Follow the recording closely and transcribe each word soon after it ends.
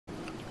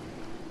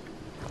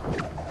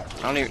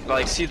I don't even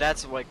like see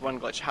that's like one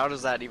glitch. How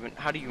does that even?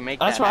 How do you make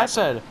That's that what I happen?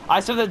 said. I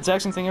said the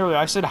exact same thing earlier.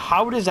 I said,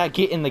 how does that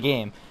get in the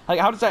game? Like,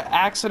 how does that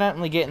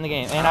accidentally get in the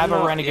game? And I I don't have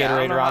a know. Renegade Yeah, I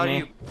don't know Raider how on do me.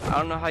 you. I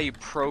don't know how you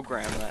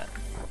program that.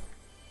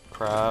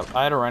 Crap.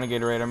 I had a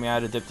Renegade Raider on me. I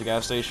had to dip the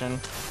gas station.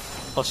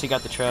 Plus, he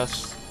got the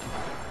chest.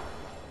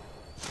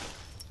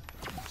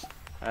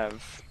 I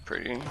have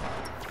pretty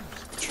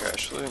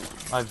trash loot.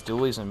 I have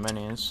dualies and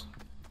minis.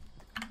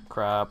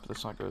 Crap.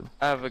 That's not good.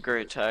 I have a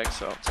great tag,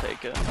 so I'll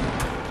take it.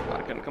 I'm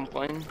not gonna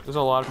complain. There's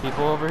a lot of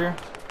people over here.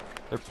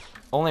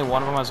 Only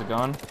one of them has a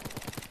gun.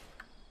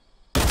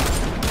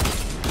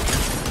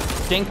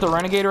 Dink the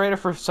Renegade Raider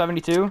for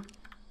 72.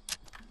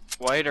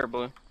 White or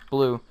blue?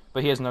 Blue,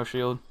 but he has no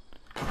shield.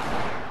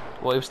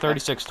 Well, it was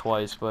 36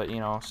 twice, but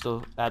you know,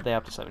 still add that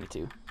up to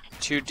 72.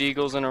 2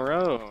 deagles in a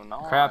row.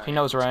 Nice. Crap, he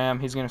knows where I am.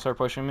 He's gonna start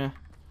pushing me.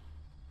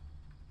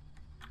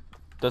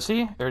 Does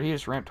he? Or did he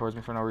just ramp towards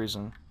me for no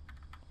reason?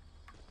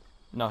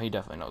 No, he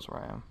definitely knows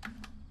where I am.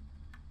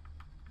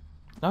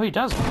 No, he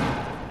doesn't.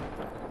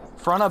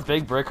 Front of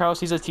big brick house,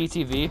 he's a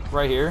TTV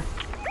right here.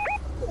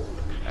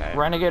 Right.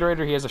 Renegade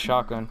Raider, he has a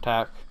shotgun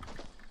tack.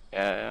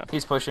 Yeah.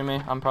 He's pushing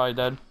me. I'm probably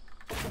dead.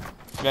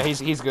 Yeah,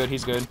 he's good.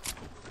 He's good.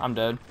 I'm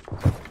dead.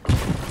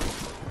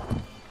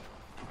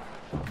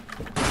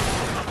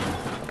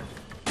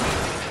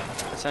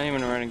 It's not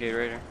even a Renegade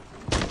Raider.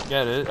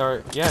 Yeah, it is.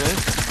 Or yeah, it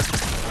is.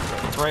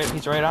 It's right.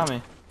 He's right on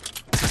me.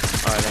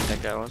 Oh, I didn't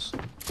think that was.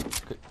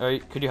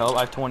 Could you help?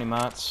 I have 20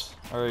 mats.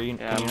 Or you,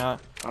 Yeah, can you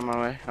not? I'm on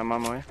my way. I'm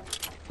on my way.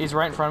 He's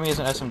right in front of me as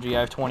an SMG. I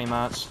have 20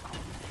 mats.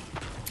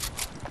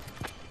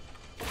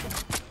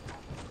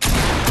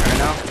 Right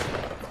now.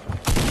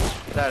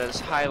 That is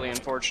highly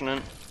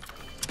unfortunate.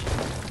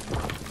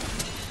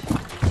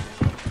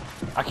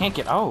 I can't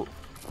get out.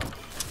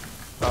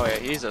 Oh yeah,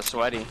 he's a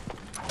sweaty.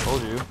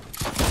 Told you.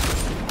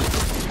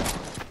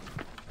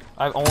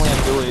 I only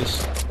have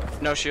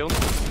dualies. No shield.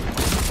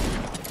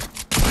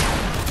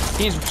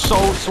 He's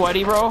so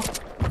sweaty, bro.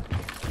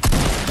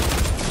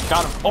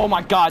 Got him. Oh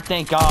my god,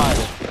 thank god.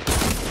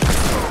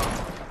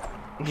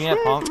 Do you need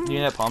that pump? Do you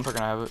need that pump or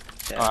can I have it?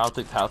 Yeah. Oh, I'll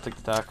take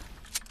the tack.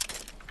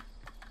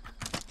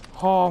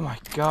 Oh my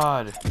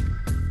god.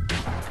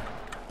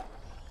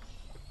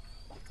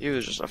 He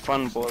was just a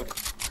fun bloke.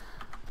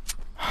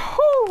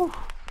 Whew.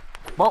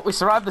 Well, we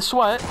survived the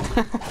sweat.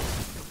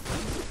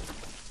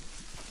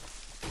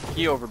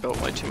 He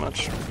overbuilt way too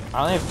much.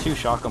 I only have 2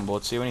 shotgun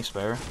bullets. Do you have any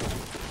spare?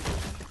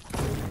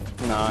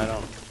 No, I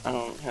don't.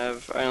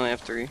 I only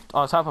have 3.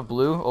 Oh, top of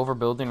blue,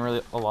 overbuilding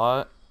really a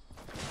lot.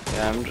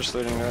 Yeah, I'm just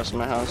looting the rest of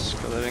my house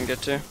because I didn't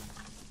get to.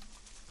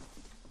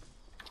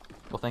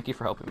 Well, thank you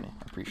for helping me.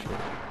 I appreciate it.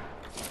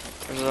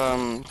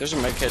 There's a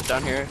med kit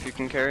down here if you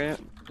can carry it.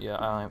 Yeah,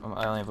 I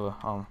only have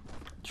a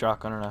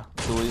shotgun and a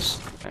dualies.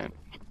 Right.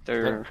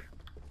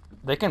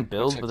 They can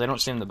build, but they don't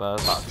seem the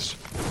best. Box.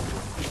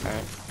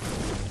 Alright.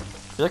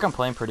 I feel like I'm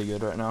playing pretty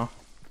good right now.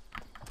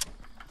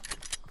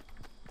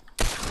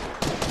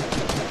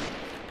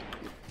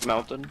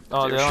 Melted.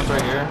 Oh, the other one's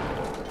right here.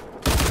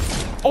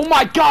 Oh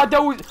my god, that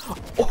was...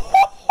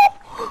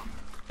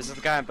 Is it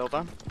the guy I built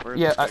on? Where is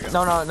Yeah, this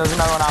guy no, there's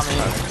another one on me.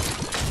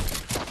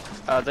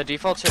 Okay. The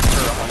default's hit for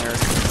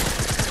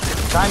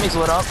 100. Timing's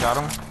lit up, got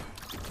him.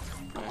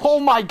 Nice. Oh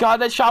my god,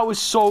 that shot was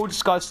so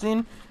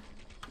disgusting.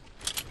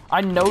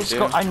 I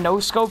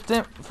no-scoped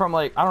it from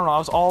like, I don't know, I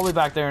was all the way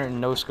back there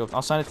and no-scoped.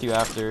 I'll send it to you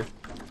after.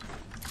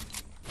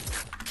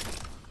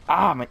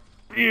 Ah, my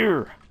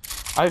ear.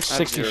 I have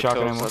 60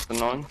 shotgun ammo. That's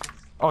annoying.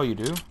 Oh, you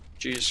do?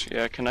 Jeez,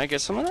 yeah, can I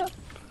get some of that?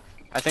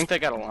 I think they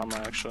got a llama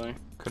actually.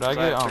 Could I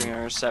get,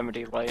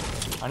 370 light.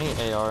 I need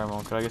AR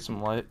ammo. Could I get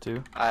some light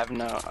too? I have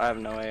no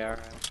AR.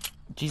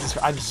 Jesus,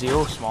 I have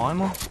 0 small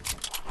ammo?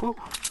 Whew.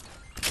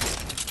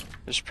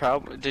 There's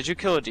probably, did you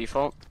kill a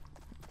default?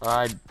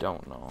 I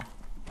don't know.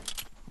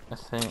 I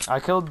think, I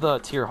killed the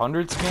tier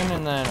 100 skin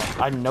and then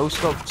I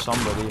no-scoped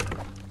somebody.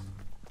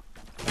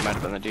 It might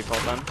have been the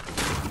default then.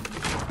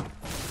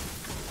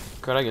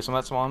 Could I get some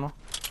of that small ammo?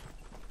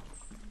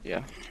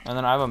 Yeah. And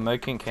then I have a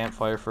Medking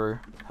campfire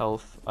for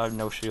health. I have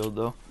no shield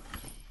though.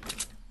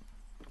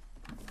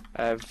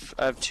 I have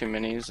 2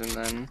 minis and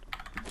then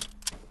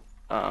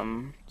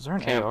Is there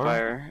an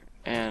campfire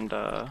and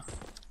I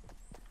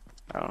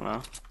don't know.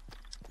 AR?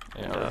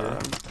 And, Yeah,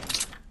 right here.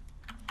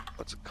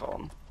 what's it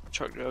called?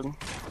 Chug jug.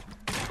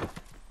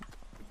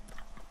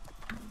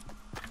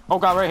 Oh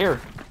god, right here.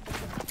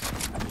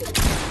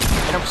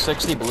 Hit him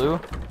 60 blue.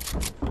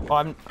 Oh,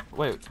 I'm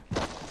wait.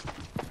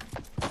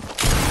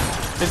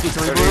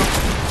 53 30. blue.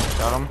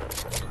 Got him.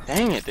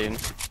 Dang it, dude.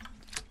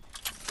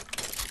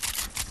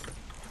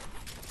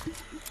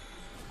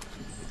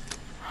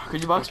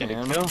 Could you box me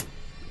Can't in? kill.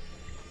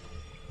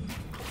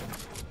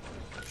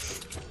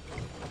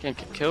 Can't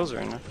get kills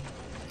right now.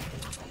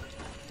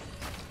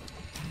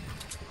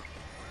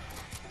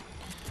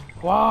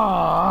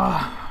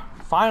 Wow.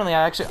 Finally,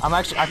 I feel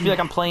like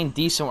I'm playing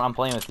decent when I'm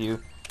playing with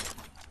you.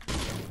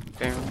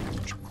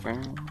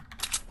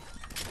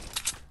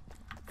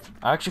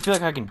 I actually feel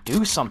like I can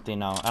do something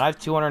now. And I have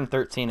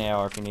 213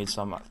 AR if you need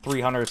some.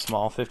 300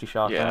 small, 50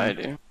 shotgun. Yeah, I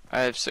do. I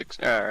have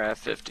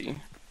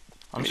 50.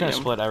 I'm just gonna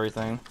split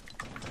everything.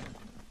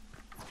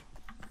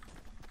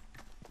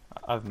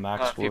 I have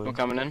max wood. People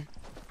coming in.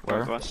 Where?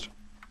 Northwest.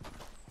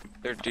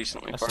 They're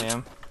decently I far. see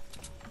him.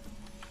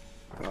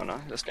 Oh no,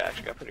 this guy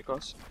actually got pretty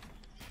close.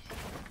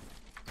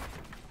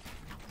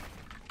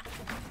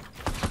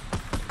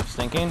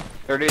 Stinking.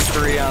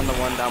 33 on the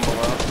one down below.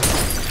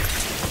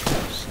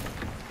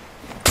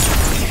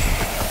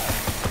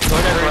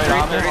 Look at right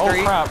on me.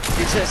 33. Oh crap.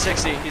 He's hit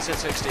 60. He's hit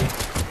 60.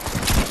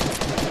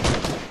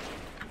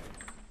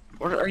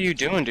 What are you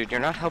doing, dude? You're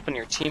not helping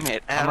your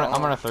teammate at all.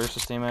 I'm gonna thirst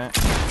his teammate.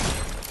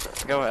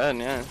 Go ahead,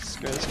 yeah.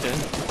 Screw this kid.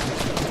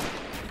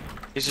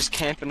 He's just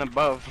camping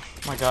above.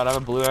 Oh my god, I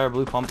have a blue AR,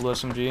 blue pump, blue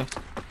SMG.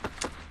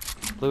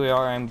 Blue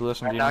AR and blue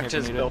SMG. I knocked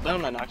his build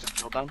down. I knocked his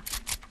build down.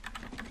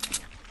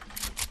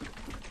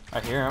 I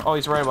hear him. Oh,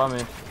 he's right above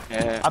me.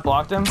 Yeah. I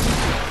blocked him.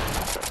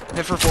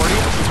 Hit for 40.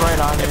 He's right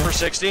on Hit you. for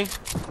 60.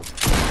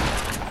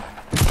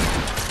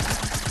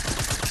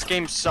 This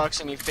game sucks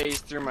and he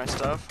phased through my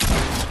stuff.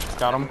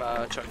 Got him.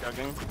 Chuck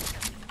ducking.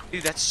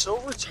 Dude, that's so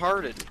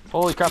retarded.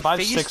 Holy crap, I have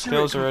Phased 6 through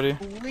kills it already.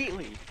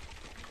 Completely.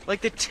 Like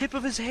the tip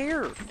of his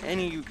hair. And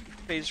he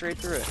phased right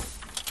through it.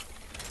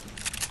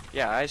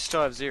 Yeah, I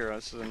still have 0.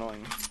 This is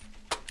annoying.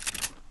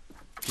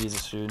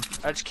 Jesus, dude.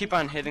 I just keep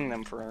on hitting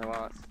them for a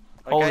lot.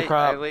 Like Holy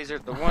crap. I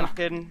lasered the one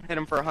hit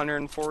him for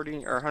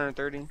 140 or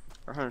 130 or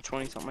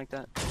 120, something like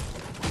that.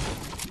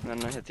 And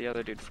then I hit the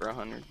other dude for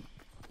 100.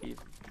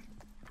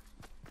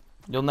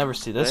 You'll never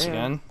see this Damn.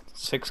 again.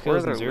 6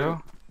 kills and 0. Loot?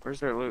 Where's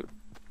their loot?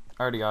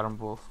 I already got them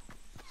both.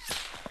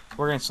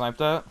 We're getting sniped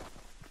at.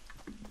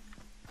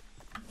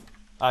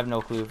 I have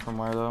no clue from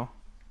where though.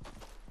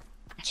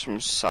 It's from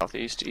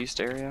southeast east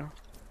area.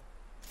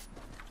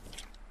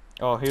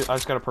 Oh, here I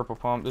just got a purple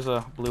pump. There's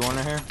a blue one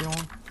in here if you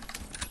want.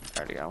 I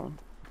already got one.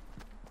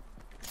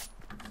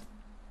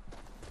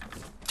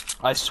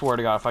 I swear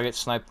to God, if I get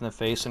sniped in the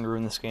face and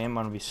ruin this game,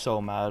 I'm gonna be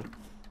so mad.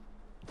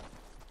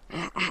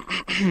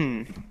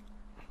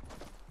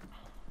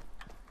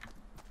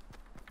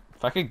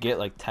 If I could get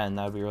like 10,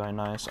 that'd be really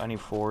nice. I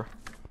need 4.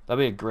 That'd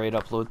be a great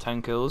upload,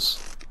 10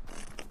 kills.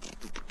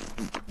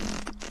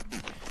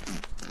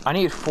 I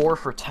need 4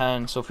 for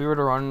 10, so if we were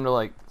to run into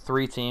like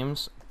 3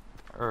 teams,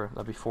 or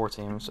that'd be 4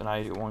 teams, and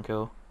I get 1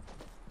 kill.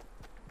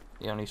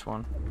 Yeah, on each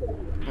one.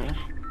 Yeah.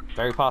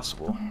 Very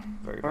possible.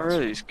 Very Where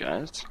possible. are these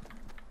guys?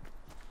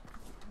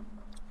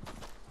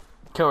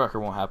 Kill record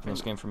won't happen in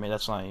this game for me.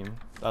 That's not even.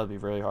 That'd be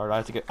really hard.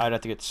 I'd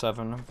have to get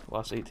 7 of the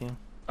last 18.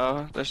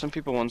 There's some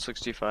people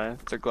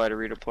 165. They're glider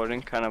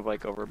redeploying, kind of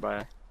like over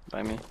by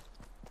me.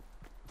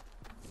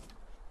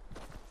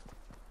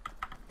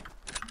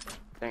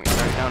 I think it's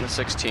right down to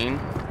 16.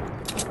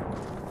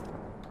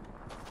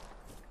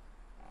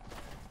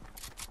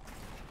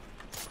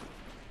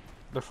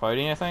 They're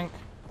fighting, I think.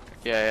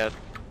 Yeah.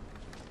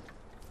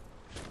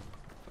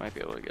 Might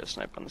be able to get a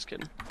snipe on this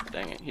kid.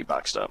 Dang it, he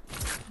boxed up.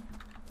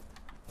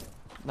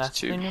 That's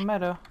two. in your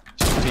meta.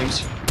 Two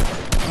teams.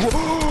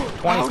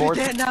 24. How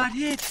did that not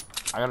hit?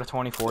 I got a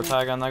 24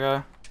 tag on that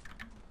guy.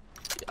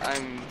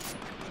 I'm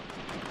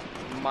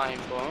mind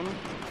blown.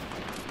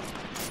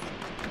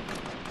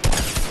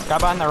 Got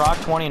behind the rock,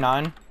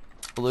 29.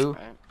 Blue.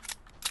 Right.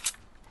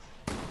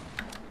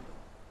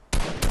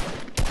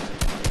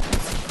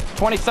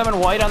 27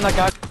 white on that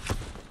guy.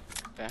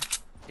 Okay.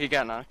 He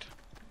got knocked.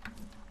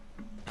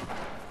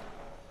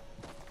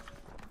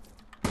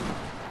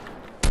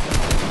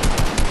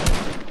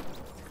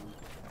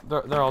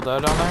 They're all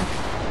dead down there.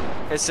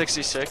 Hit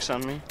 66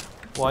 on me.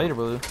 White or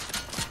blue?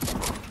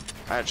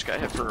 I just got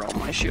hit for all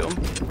my shield.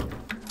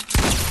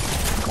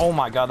 Oh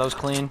my god, that was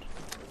clean.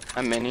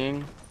 I'm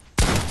minying.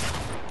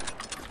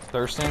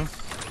 Thirsting.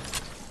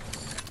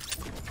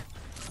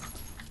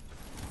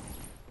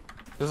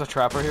 There's a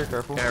trap right here,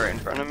 careful. Guy right in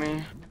front of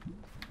me.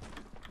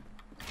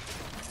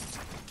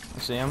 I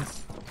see him.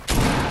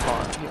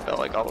 Oh, he fell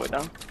like all the way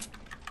down.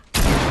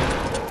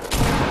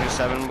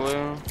 27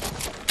 blue.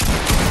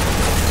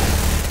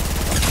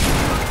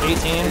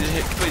 18.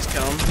 Please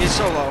kill him. He's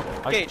so low.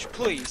 Gage,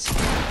 please.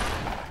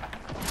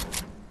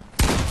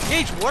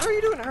 Gage, what are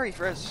you doing? Hurry,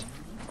 Frizz.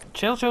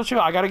 Chill.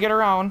 I gotta get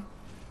around.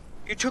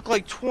 You took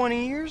like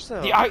 20 years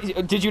though. Yeah,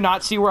 did you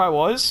not see where I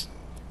was?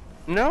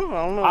 No,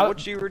 I don't know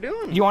what you were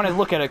doing. You want to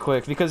look at it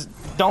quick, because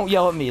don't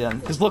yell at me then.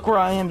 Because look where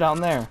I am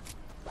down there.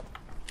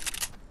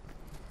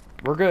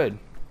 We're good.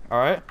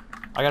 Alright?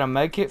 I got a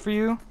med kit for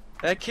you.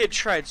 That kid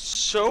tried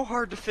so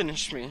hard to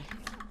finish me.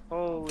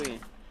 Holy.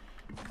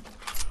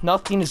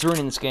 Nothing is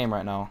ruining this game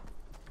right now.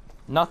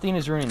 Nothing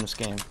is ruining this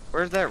game.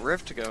 Where's that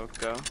rift go?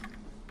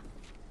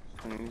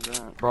 I need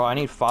that. Bro, I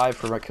need 5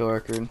 for my kill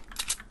record.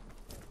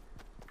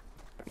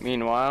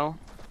 Meanwhile,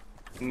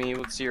 me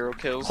with 0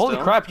 kills. Holy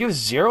still. crap, you have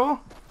 0?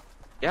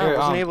 Yeah, Here, I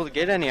wasn't able to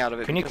get any out of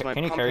it. Can you because my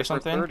carry pump hit for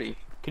something? 30.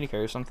 Can you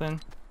carry something?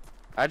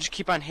 I just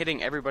keep on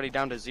hitting everybody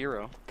down to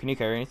 0. Can you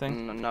carry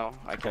anything? No,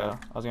 I Okay, can't.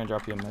 I was gonna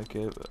drop you a med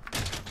kit, but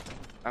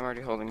I'm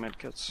already holding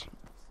medkits.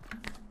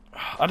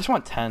 I just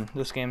want 10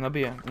 this game. That'd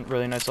be a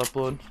really nice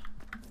upload.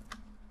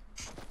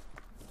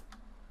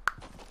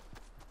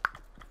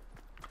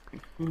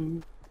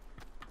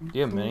 Do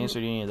you have minis or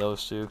do you need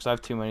those two? Because I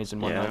have 2 minis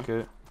and one Yeah.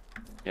 medkit.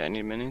 Yeah, I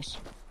need minis.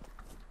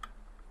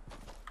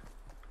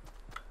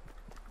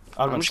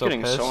 I would've I'm been just so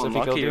getting pissed so if he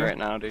killed unlucky you. right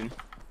now, dude.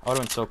 I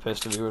would've been so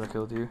pissed if he would've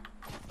killed you.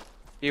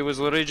 He was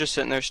literally just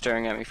sitting there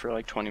staring at me for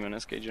like 20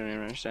 minutes, Gage. You don't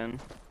even understand.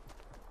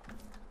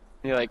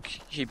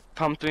 He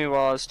pumped me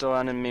while I was still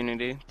on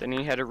immunity. Then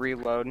he had to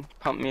reload,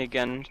 pump me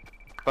again,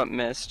 but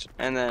missed,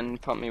 and then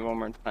pump me one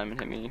more time and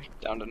hit me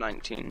down to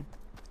 19.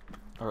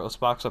 Alright, let's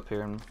box up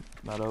here and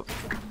med up.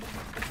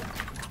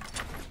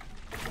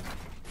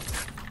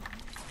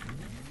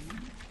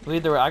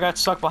 Either way, I got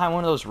stuck behind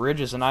one of those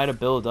ridges and I had to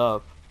build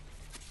up.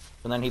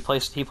 And then he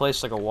placed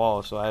like a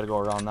wall, so I had to go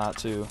around that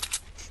too.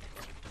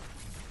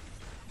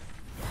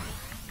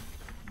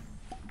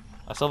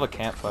 I still have a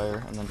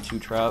campfire and then 2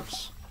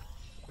 traps.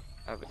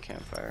 I have a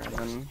campfire and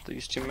then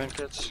these 2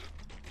 medkits.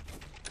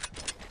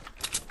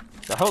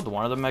 I held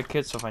one of the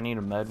medkits, so if I need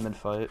a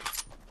mid-fight.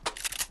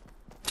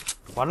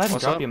 Why did I even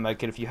What's drop up? you a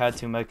medkit if you had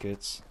 2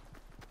 medkits?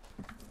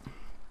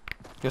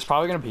 There's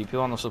probably gonna be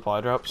people on the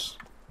supply drops.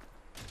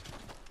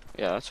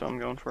 Yeah, that's what I'm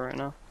going for right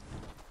now.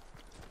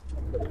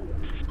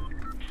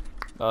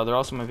 There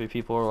also might be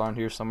people around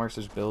here somewhere, 'cause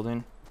there's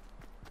building.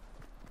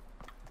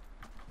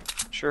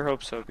 Sure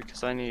hope so,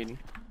 because I need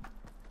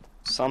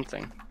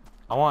something.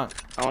 I want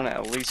I want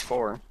at least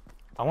 4.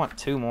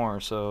 2 more,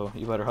 so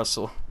you better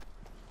hustle.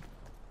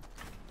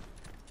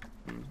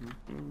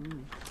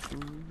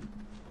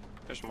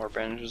 There's more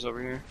bandages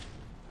over here.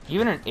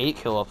 Even an 8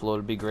 kill upload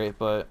would be great,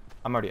 but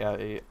I'm already at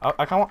 8.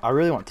 I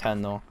really want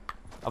 10 though.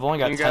 I've only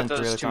got You 10 got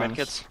 3 those other 2 times.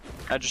 medkits?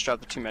 I just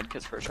dropped the 2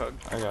 medkits for a chug.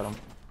 I got them.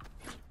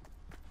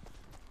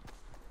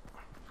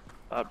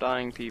 Stop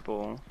dying,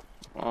 people.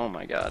 Oh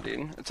my god,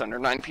 dude. It's under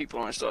 9 people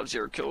and I still have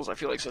 0 kills. I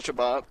feel like such a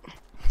bot.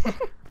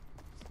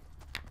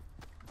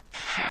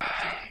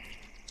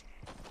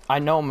 I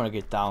know I'm gonna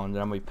get downed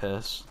and I'm gonna be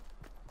pissed.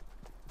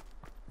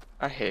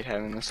 I hate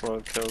having this low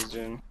kills,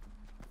 dude.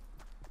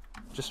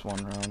 Just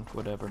 1 round,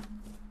 whatever.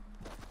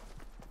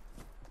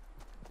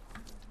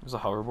 There's a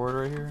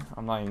hoverboard right here.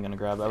 I'm not even gonna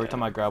grab it. Every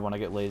time I grab one, I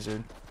get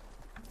lasered.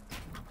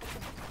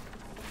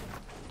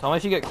 Tell me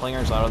if you get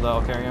clingers out of that,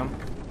 I'll carry them.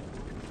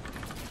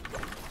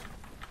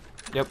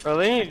 Yep. Bro,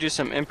 they need to do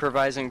some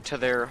improvising to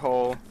their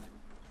whole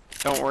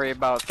don't worry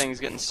about things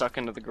getting stuck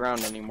into the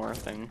ground anymore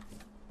thing.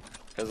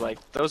 Because, like,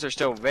 those are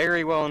still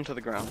very well into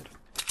the ground.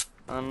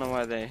 I don't know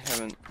why they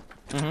haven't...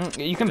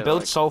 You can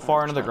build like, so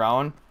far into the 100%.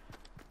 ground.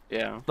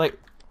 Yeah. Like,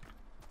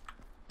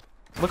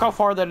 look how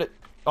far that it...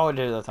 Oh, it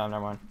did it that time,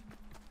 never mind.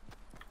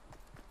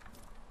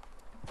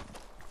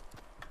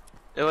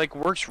 It, like,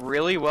 works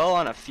really well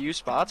on a few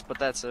spots, but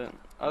that's it.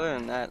 Other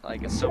than that,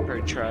 like, it's still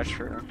pretty trash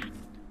for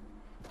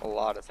a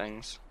lot of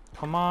things.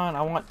 Come on,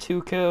 I want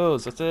 2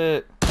 kills, that's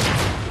it.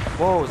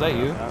 Whoa, is that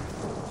you?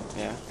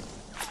 Yeah.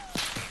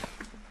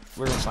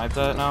 We're gonna snipe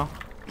that now?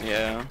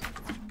 Yeah.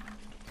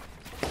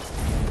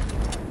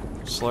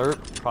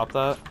 Slurp, pop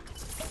that.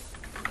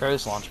 Carry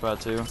this launch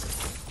pad too.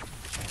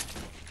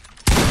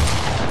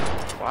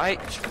 Why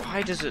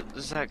does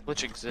that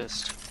glitch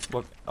exist?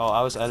 What? Oh,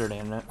 I was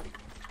editing it.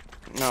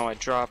 No, I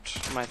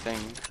dropped my thing.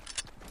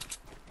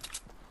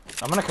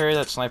 I'm gonna carry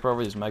that sniper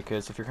over these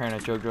medkits if you're carrying a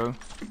jug.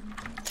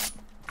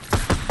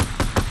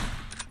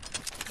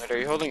 Wait, are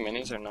you holding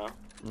minis or no?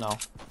 No.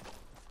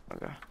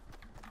 Okay.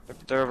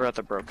 They're over at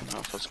the broken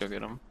house. Let's go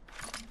get them.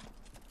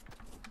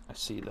 I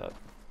see that.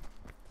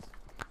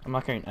 I'm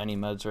not carrying any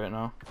meds right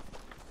now.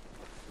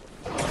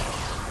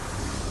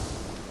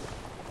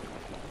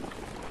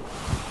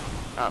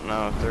 I don't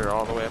know if they're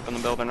all the way up in the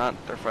build or not.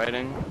 They're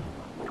fighting.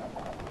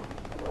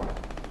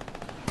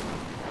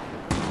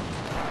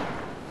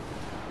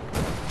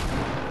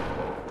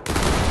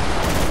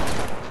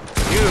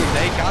 Dude,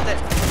 they got that.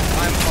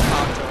 I'm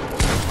about to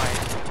lose my...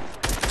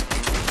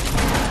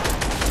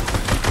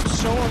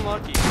 So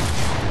unlucky.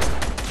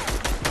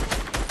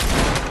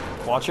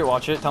 Watch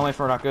it. Tell me if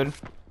we're not good.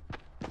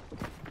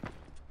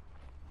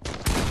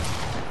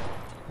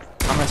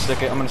 I'm gonna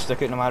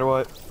stick it no matter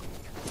what.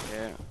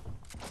 Yeah.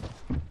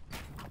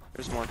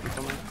 There's more people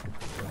coming.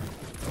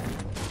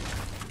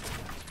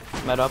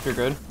 Med up, you're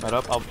good. Med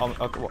up.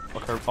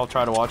 I'll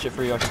try to watch it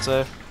for you, I should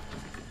say.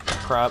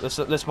 Crap,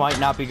 this might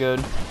not be good.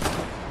 Okay,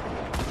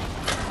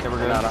 we're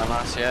They're good. not on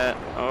us yet.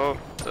 Oh,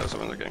 those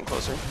ones are getting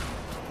closer.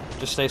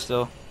 Just stay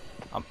still.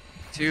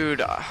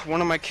 Dude, one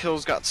of my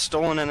kills got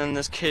stolen and then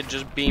this kid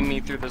just beamed me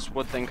through this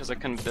wood thing because I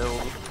couldn't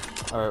build.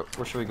 Alright,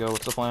 where should we go?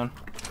 What's the plan?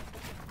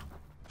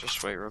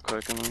 Just wait real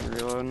quick and I'm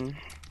reloading.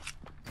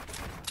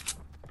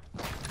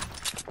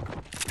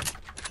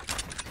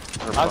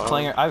 I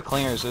have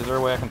clingers. Is there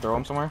a way I can throw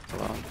them somewhere?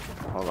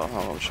 Hold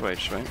on. Just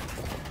wait.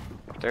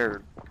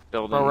 They're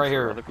building Bro, right for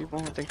here. other people,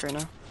 I think, right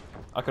now.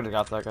 I could have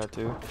got that guy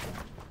too.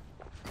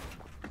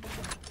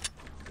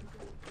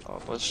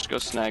 Oh, let's just go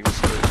snag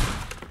this dude.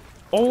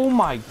 Oh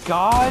my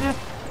god!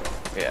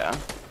 Yeah.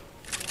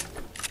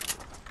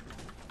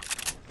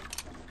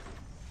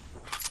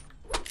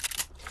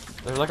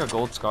 There's like a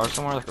gold scar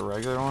somewhere, like a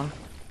regular one.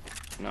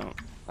 No,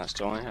 I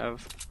still only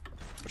have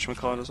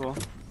whatchamacallit as well.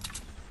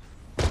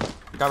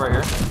 Guy right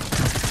here.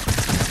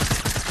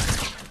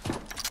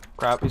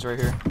 Crap, he's right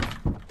here.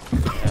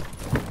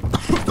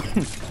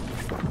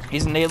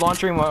 He's a nade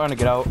launcher, he might want to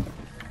get out.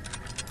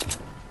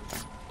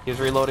 He's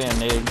reloading a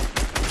nade.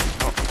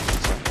 Oh,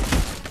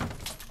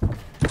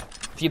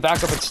 If you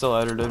back up, it's still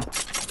edited.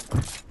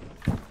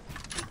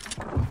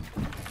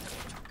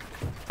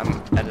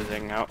 I'm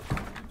editing out.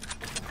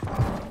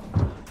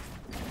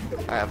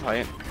 I have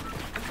height.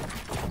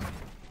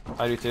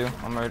 I do too.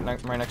 I'm right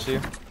next to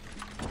you.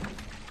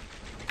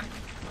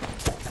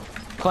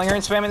 Klinger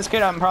and spamming this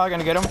kid. I'm probably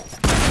gonna get him.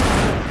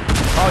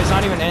 Oh, he's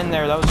not even in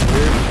there. That was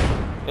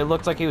weird. It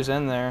looked like he was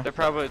in there. They're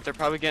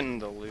probably getting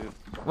the loot.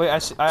 Wait, I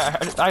see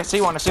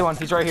one. I see one.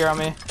 He's right here on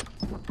me.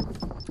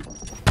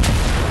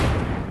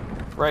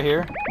 Right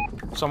here.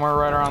 Somewhere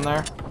right around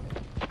there.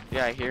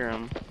 Yeah, I hear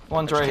him.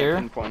 One's right here.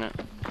 Pinpoint it.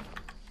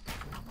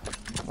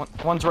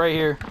 One's right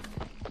here.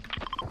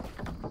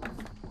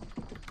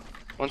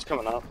 One's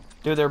coming up.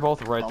 Dude, they're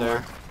both right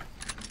there.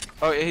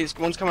 Oh,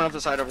 one's coming up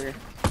the side over here.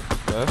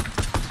 Okay.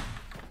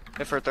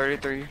 Hit for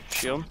 33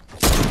 shield.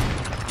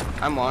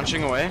 I'm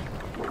launching away.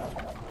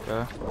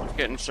 Okay.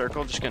 Getting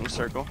circle, just getting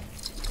circle.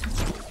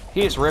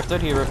 He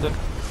rifted.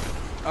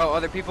 Oh,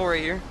 other people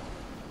right here.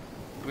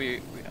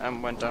 I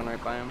went down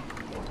right by him.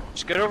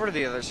 Just get over to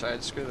the other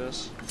side. Screw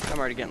this. I'm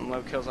already getting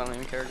low kills. I don't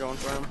even care going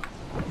for him.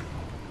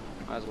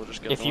 Might as well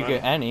just get. If you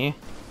get any,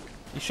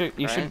 you should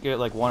Right? get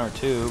like 1 or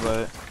 2.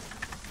 But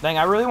dang,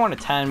 I really want a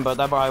 10, but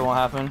that probably won't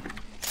happen.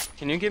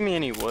 Can you give me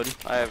any wood?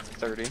 I have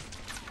 30.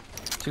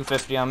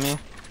 250 on me.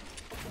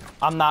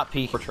 I'm not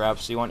peeking for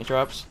traps. Do you want any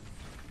traps?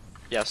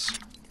 Yes.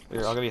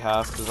 Here, I'll give you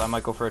half because I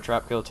might go for a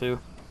trap kill too.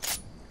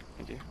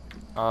 Thank you.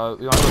 You want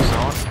to go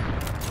zone?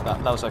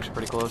 That was actually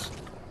pretty close.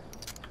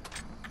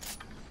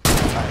 I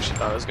actually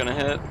thought I was gonna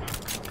hit.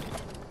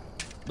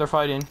 They're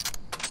fighting.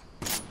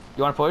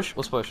 You want to push?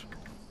 Let's push.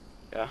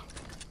 Yeah.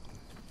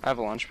 I have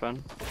a launch pad.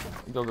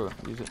 Go.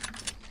 Use it.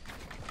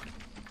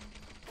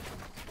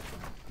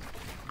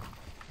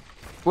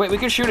 Wait, we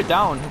can shoot it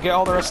down. Get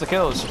all the rest of the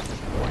kills.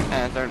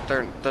 And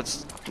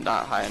that's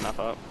not high enough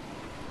up.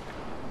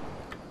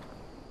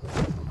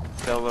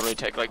 They'll literally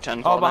take like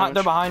 10 fall damage.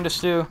 They're behind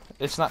us too.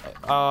 It's not.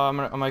 I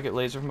might get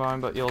laser from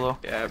behind, but YOLO.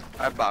 Yeah,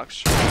 I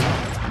boxed.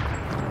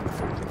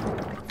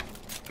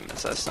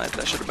 Miss that snipe.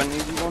 That should have been an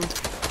easy one.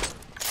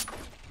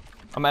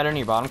 I'm editing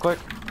your bottom quick.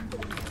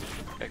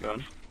 Okay, go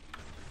on.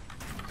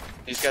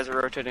 These guys are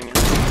rotating in.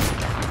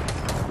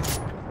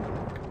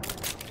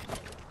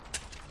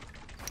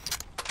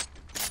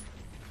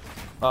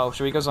 Oh,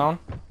 should we go zone?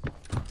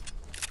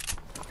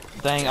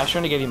 Dang, I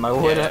shouldn't have gave you my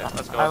wood. Yeah,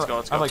 let's go. I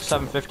have like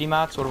 750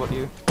 mats. What about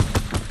you?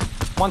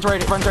 One's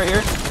right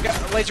here.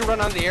 Got laser run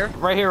on the air.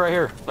 Right here.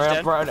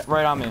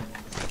 Right on me. Okay,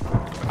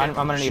 I'm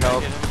gonna need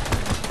help.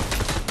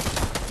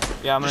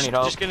 Yeah, I'm gonna need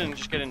help. Just get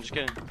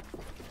in.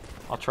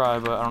 I'll try,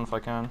 but I don't know if I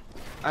can.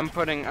 I'm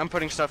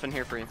putting stuff in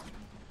here for you.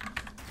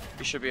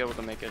 You should be able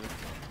to make it.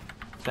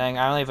 Dang,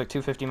 I only have like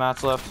 250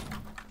 mats left.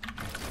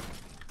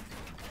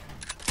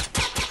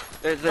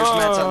 There's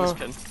mats on this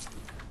kid.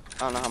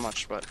 I don't know how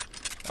much, but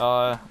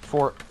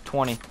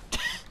 420.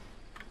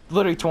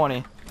 Literally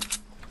 20.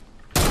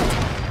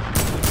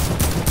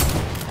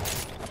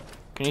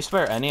 Can you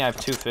spare any? I have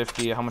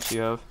 250. How much do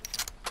you have?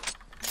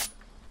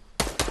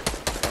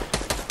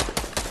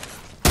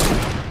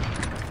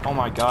 Oh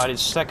my god, his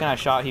second I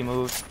shot, he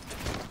moved.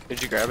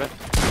 did you grab it?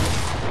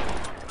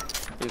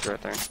 He's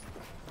right there.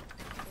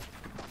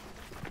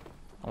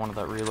 I wanted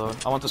that reload.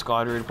 I want this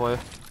glider to play.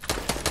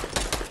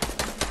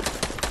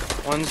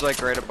 One's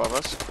like right above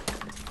us.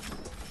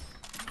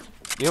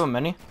 You have a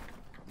mini?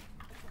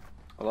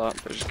 Hold up,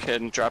 there's a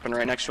kid dropping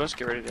right next to us.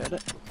 Get ready to hit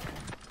it.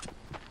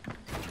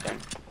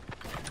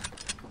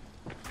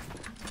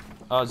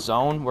 Dang.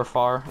 Zone. We're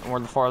far. We're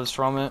the farthest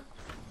from it.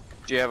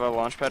 Do you have a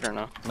launch pad or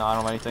no? No, I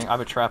don't have anything. I have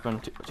a trap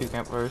and two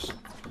campfires.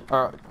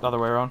 Or the other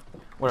way around.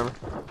 Whatever.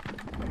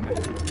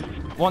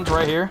 One's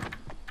right here.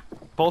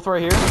 Both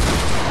right here.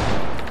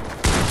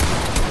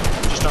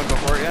 Just don't go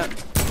for it yet.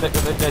 They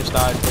just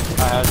died.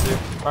 I had to.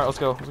 Alright, let's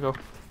go.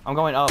 I'm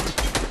going up.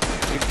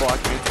 You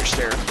blocked me with your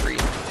stair. Free.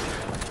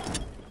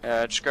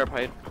 Just grab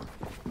height.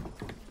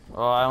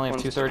 Oh, I only have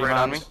One's 230 right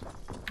on me. rounds.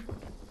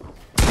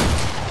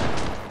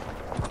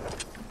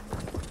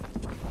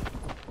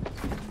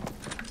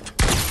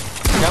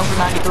 Down for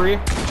 93.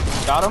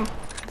 Got him.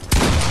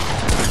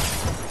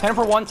 10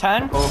 for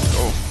 110.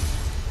 Oh.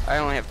 I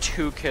only have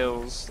 2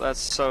 kills. That's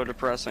so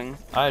depressing.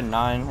 I had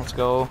 9. Let's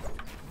go.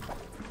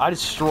 I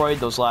destroyed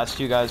those last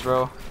 2 guys,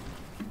 bro.